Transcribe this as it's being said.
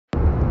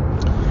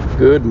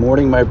Good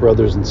morning, my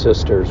brothers and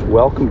sisters.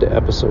 Welcome to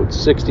episode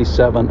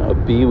 67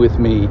 of Be With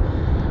Me.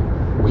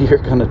 We are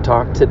going to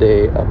talk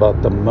today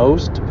about the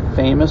most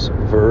famous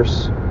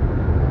verse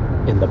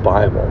in the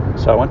Bible.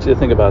 So I want you to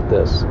think about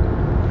this.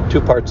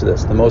 Two parts of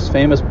this. The most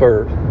famous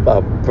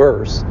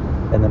verse,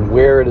 and then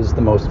where it is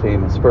the most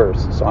famous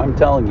verse. So I'm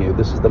telling you,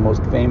 this is the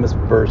most famous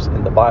verse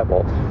in the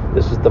Bible.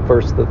 This is the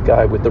verse that the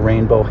guy with the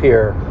rainbow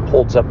hair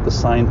holds up the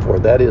sign for.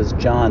 That is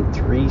John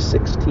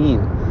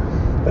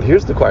 3:16. But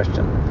here's the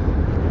question.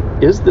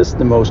 Is this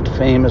the most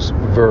famous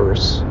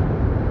verse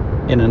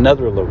in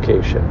another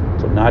location?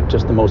 So not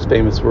just the most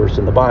famous verse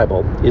in the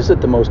Bible. Is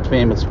it the most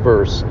famous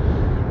verse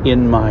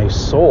in my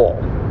soul?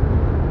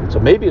 So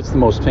maybe it's the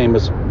most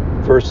famous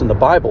verse in the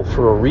Bible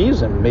for a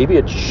reason. Maybe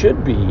it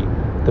should be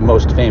the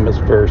most famous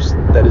verse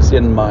that is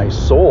in my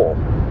soul.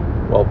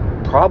 Well,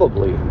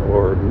 probably,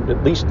 or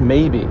at least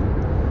maybe.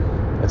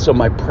 And so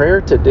my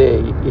prayer today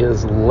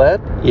is let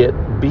it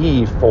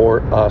be for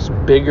us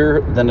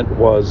bigger than it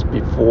was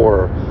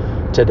before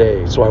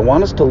today. So I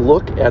want us to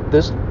look at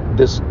this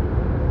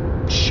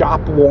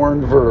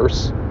shop-worn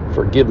verse.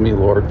 Forgive me,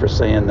 Lord, for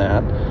saying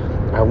that.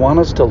 I want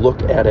us to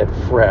look at it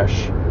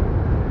fresh,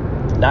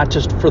 not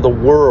just for the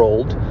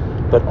world,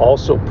 but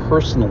also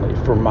personally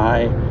for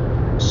my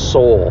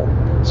soul.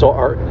 So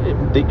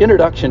the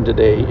introduction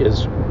today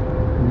is,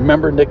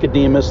 remember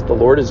Nicodemus. The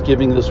Lord is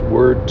giving this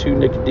word to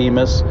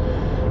Nicodemus.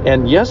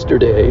 And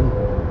yesterday,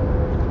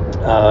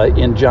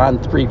 in John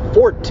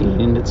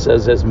 3:14, it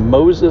says, as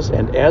Moses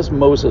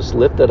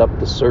lifted up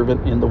the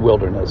servant in the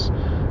wilderness,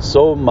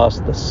 so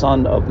must the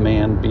Son of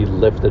Man be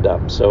lifted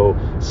up. So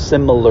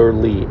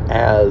similarly,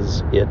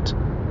 as it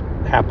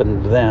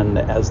happened then,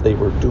 as they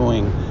were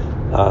doing,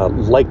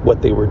 like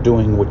what they were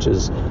doing, which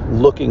is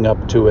looking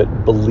up to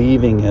it,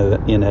 believing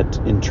in it,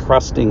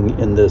 entrusting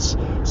in this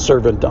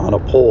servant on a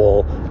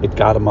pole, it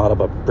got him out of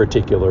a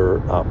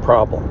particular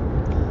problem.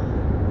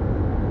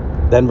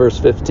 Then verse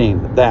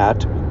 15,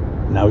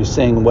 now he's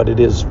saying what it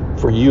is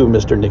for you,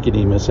 Mr.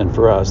 Nicodemus, and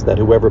for us, that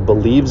whoever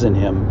believes in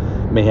him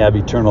may have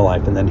eternal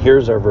life. And then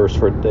here's our verse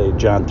for today,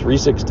 John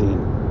 3:16.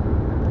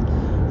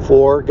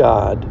 For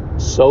God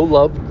so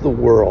loved the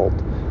world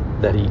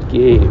that he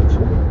gave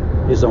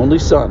his only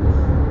Son,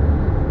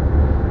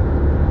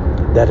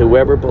 that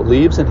whoever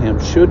believes in him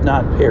should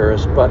not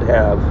perish but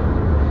have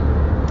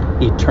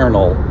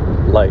eternal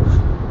life.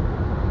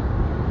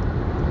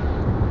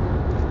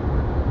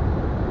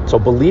 So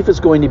belief is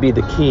going to be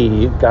the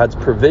key. God's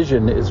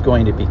provision is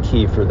going to be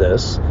key for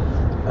this.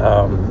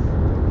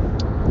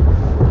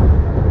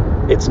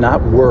 It's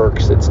not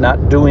works. It's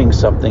not doing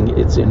something.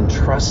 It's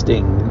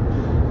entrusting.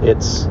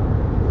 It's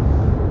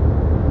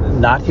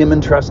not him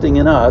entrusting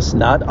in us,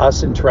 not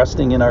us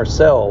entrusting in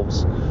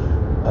ourselves.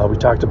 We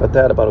talked about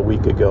that about a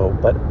week ago,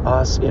 but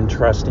us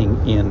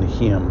entrusting in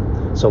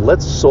him. So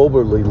let's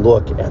soberly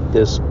look at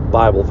this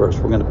Bible verse.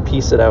 We're going to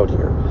piece it out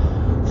here.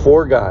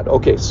 For God.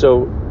 Okay,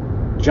 so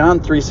John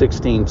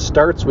 3:16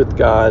 starts with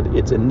God.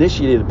 It's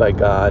initiated by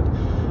God.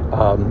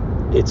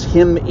 It's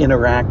him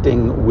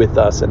interacting with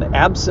us. And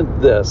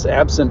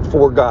absent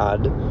for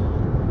God,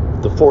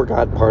 the for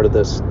God part of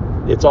this,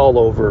 it's all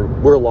over.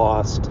 We're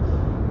lost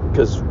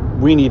because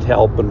we need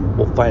help, and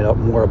we'll find out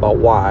more about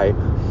why.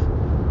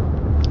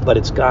 But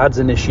it's God's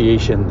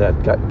initiation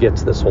that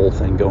gets this whole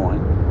thing going.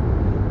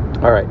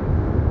 All right.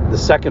 The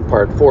second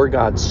part, for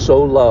God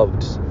so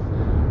loved.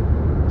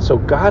 So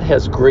God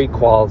has great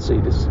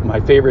qualities. My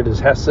favorite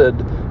is Hesed,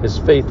 his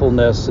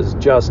faithfulness, his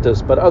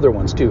justice, but other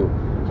ones too.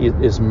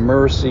 His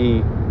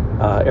mercy.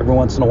 Every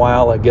once in a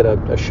while I get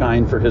a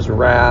shine for his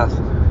wrath.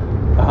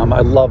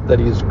 I love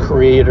that he's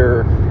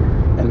creator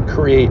and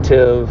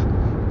creative.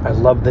 I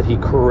love that he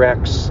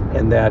corrects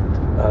and that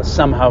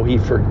somehow he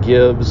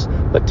forgives.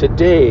 But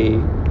today,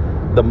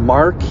 the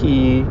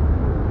marquee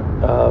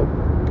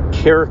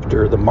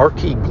character, the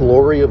marquee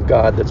glory of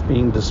God that's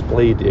being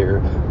displayed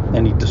here,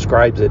 and he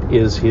describes it,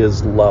 is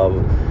his love.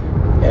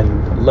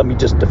 And let me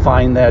just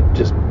define that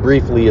just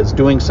briefly as he's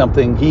doing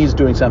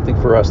something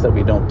for us that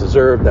we don't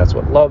deserve. That's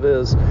what love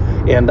is.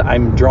 And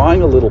I'm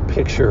drawing a little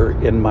picture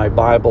in my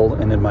Bible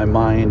and in my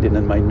mind and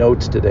in my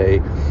notes today.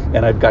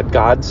 And I've got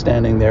God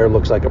standing there,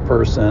 looks like a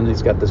person.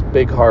 He's got this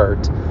big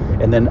heart.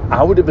 And then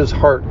out of his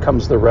heart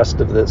comes the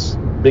rest of this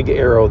big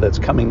arrow that's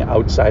coming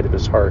outside of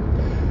his heart.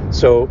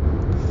 So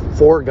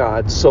for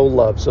God so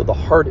loved. So the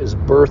heart is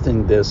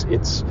birthing this.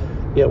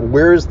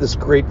 Where is this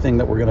great thing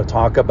that we're going to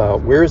talk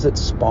about? Where is it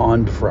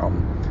spawned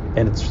from?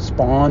 And it's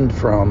spawned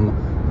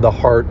from the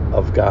heart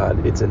of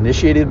God. It's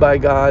initiated by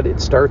God. It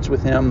starts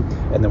with him.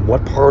 And then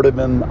what part of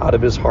him out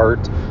of his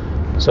heart?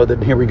 So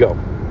then here we go.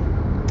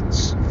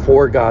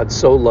 For God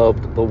so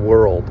loved the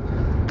world.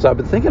 So I've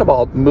been thinking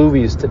about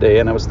movies today,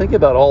 and I was thinking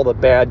about all the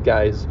bad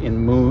guys in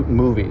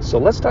movies. So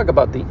let's talk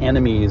about the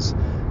enemies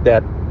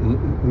that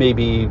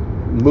maybe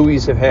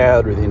movies have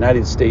had, or the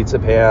United States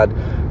have had.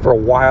 For a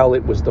while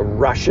it was the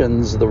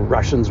Russians. The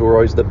Russians were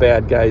always the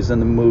bad guys in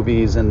the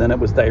movies, and then it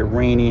was the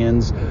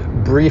Iranians.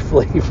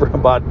 Briefly, for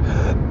about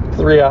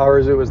 3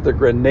 hours, it was the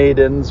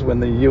Grenadians when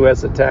the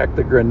U.S. attacked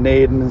the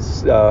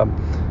Grenadians.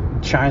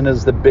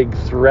 China's the big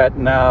threat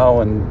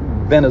now,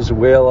 and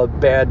Venezuela,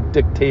 bad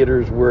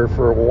dictators were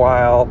for a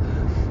while.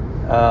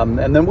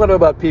 And then what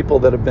about people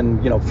that have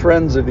been,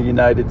 friends of the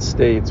United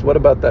States? What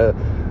about the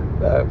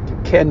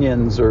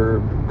Kenyans,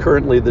 or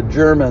currently the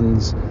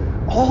Germans?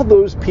 All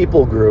those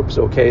people groups,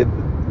 okay?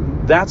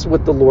 That's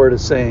what the Lord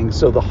is saying.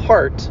 So the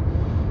heart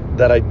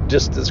that I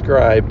just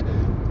described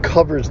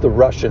covers the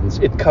Russians,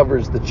 it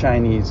covers the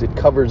Chinese, it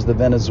covers the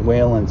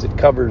Venezuelans, it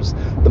covers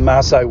the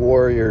Maasai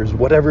warriors,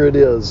 whatever it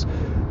is.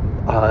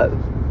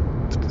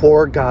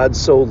 For God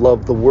so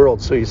loved the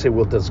world. So you say,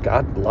 well, does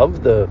God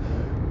love the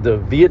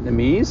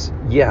Vietnamese?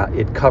 Yeah,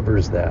 it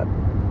covers that.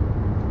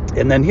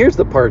 And then here's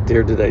the part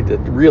there today that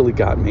really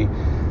got me,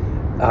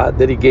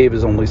 that he gave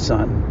his only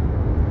son.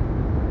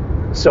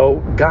 So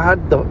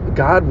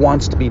God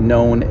wants to be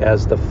known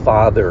as the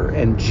Father,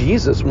 and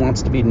Jesus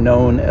wants to be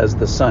known as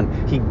the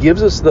Son. He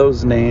gives us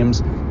those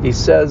names. He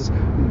says,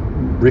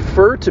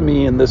 refer to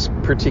me in this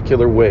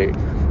particular way.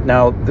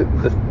 Now,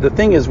 the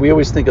thing is, we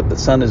always think of the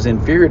Son as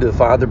inferior to the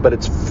Father, but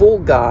it's full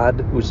God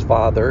who's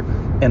Father,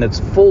 and it's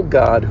full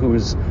God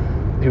who's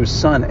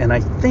Son. And I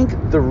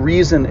think the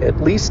reason,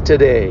 at least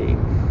today,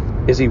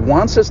 is he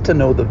wants us to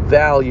know the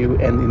value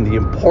and the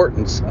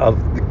importance of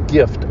the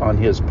gift on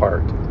his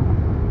part.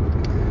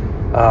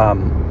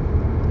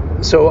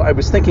 So I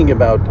was thinking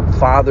about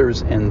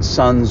fathers and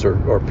sons,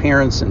 or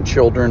parents and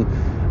children.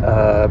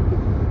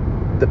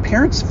 The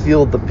parents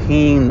feel the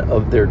pain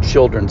of their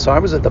children. So I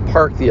was at the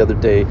park the other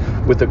day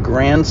with a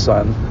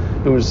grandson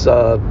who's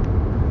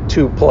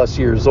 2+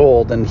 years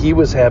old, and he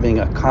was having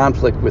a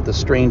conflict with a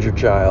stranger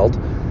child,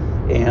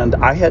 and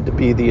I had to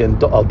be the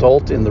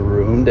adult in the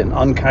room, and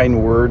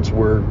unkind words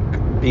were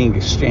being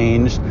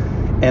exchanged,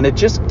 and it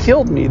just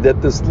killed me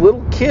that this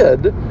little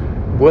kid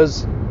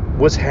was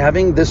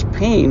having this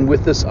pain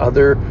with this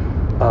other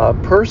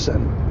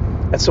person.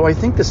 And so I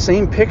think the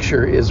same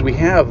picture is we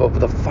have of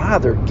the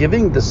Father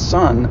giving the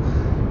Son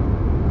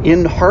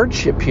in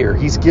hardship here.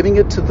 He's giving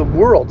it to the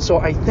world. So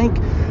I think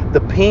the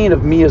pain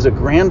of me as a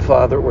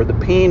grandfather, or the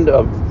pain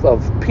of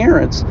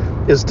parents,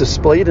 is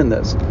displayed in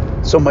this.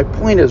 So my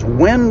point is,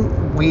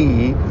 when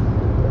we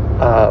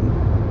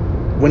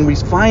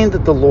find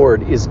that the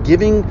Lord is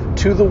giving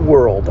to the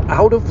world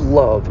out of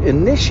love,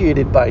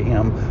 initiated by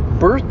him,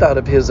 birthed out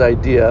of his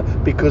idea,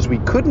 because we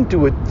couldn't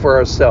do it for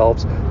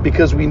ourselves,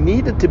 because we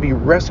needed to be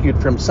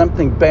rescued from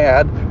something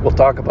bad, we'll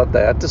talk about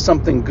that, to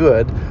something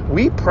good,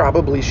 we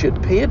probably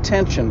should pay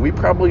attention. We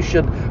probably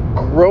should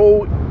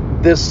grow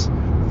this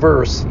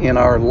verse in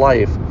our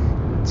life.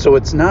 So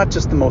it's not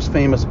just the most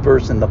famous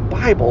verse in the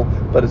Bible,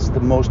 but it's the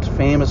most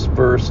famous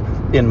verse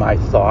in my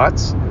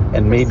thoughts,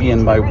 and maybe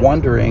in my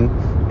wondering,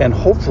 and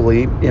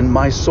hopefully in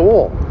my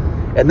soul.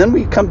 And then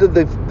we come to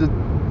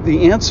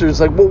the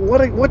answers like, well,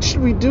 what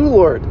should we do,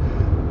 Lord?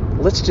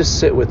 Let's just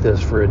sit with this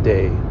for a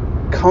day.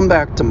 Come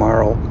back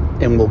tomorrow,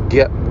 and we'll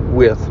get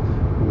with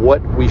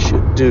what we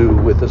should do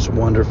with this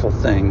wonderful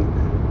thing.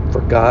 For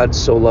God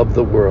so loved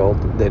the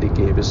world that he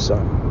gave his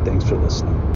Son. Thanks for listening.